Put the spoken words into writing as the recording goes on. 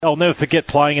I'll never forget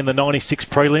playing in the 96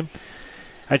 prelim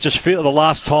and just feel the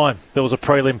last time there was a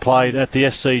prelim played at the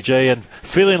SCG and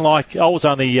feeling like I was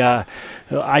only 18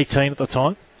 at the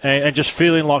time and just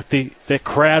feeling like the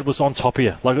crowd was on top of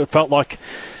you. Like it felt like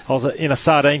I was in a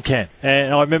sardine can.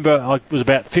 And I remember I was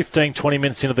about 15, 20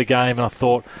 minutes into the game and I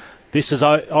thought,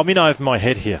 I'm in over my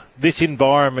head here. This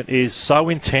environment is so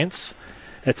intense.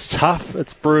 It's tough.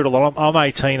 It's brutal. I'm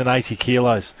 18 and 80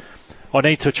 kilos. I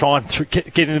need to try and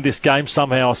get into this game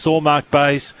somehow. I saw Mark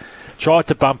Bayes, tried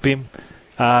to bump him.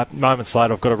 Moments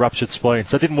later, I've got a ruptured spleen.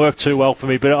 So it didn't work too well for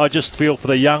me. But I just feel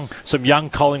for some young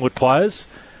Collingwood players,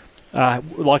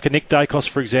 like a Nick Dacos,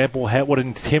 for example, what an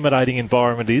intimidating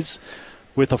environment is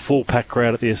with a full pack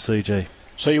crowd at the SCG.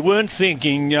 So you weren't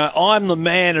thinking, I'm the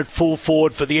man at full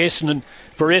forward for Essendon.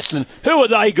 Who have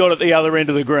they got at the other end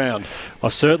of the ground? I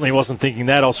certainly wasn't thinking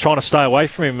that. I was trying to stay away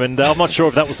from him, and I'm not sure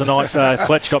if that was the night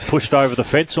Fletch got pushed over the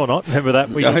fence or not. Remember that?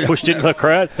 We got pushed into the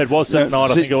crowd. It was that night,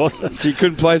 I think it was. So you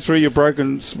couldn't play through your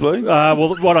broken spleen?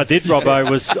 Well, what I did, Robbo,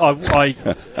 was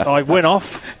I went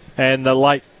off, and the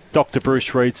late Dr.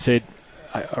 Bruce Reid said,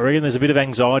 I reckon there's a bit of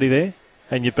anxiety there,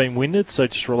 and you've been winded, so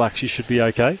just relax, you should be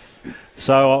okay.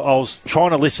 So I was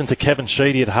trying to listen to Kevin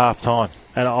Sheedy at half-time,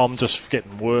 and I'm just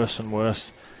getting worse and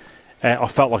worse. And I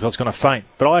felt like I was going to faint.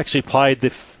 But I actually played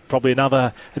probably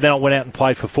another... And then I went out and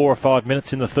played for 4 or 5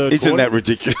 minutes in the third quarter. Isn't that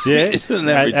ridiculous? Yeah. Isn't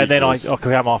that ridiculous? And then I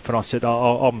came off and I said,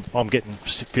 I'm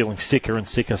feeling sicker and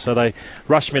sicker. So they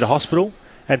rushed me to hospital.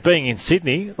 And being in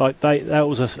Sydney, it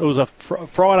was a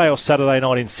Friday or Saturday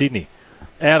night in Sydney,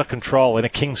 out of control in a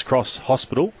King's Cross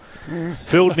hospital,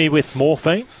 filled me with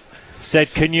morphine.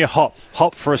 Said, can you hop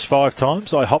for us 5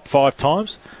 times? I hopped 5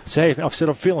 times. I said,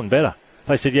 I'm feeling better.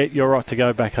 They said, yeah, you're right to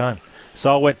go back home.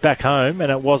 So I went back home,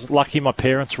 and it was lucky my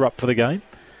parents were up for the game.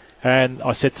 And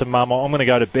I said to Mum, I'm going to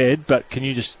go to bed, but can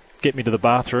you just get me to the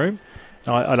bathroom?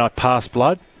 And I passed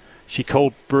blood. She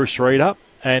called Bruce Reid up,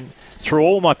 and through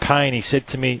all my pain, he said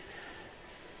to me,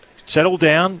 settle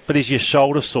down, but is your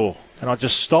shoulder sore? And I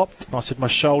just stopped, and I said, my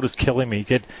shoulder's killing me. He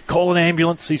said, call an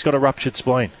ambulance, he's got a ruptured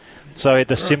spleen. So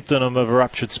the symptom of a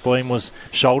ruptured spleen was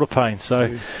shoulder pain.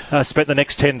 So I spent the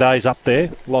next 10 days up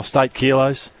there, lost 8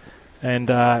 kilos, and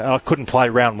I couldn't play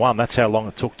round 1. That's how long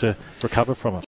it took to recover from it.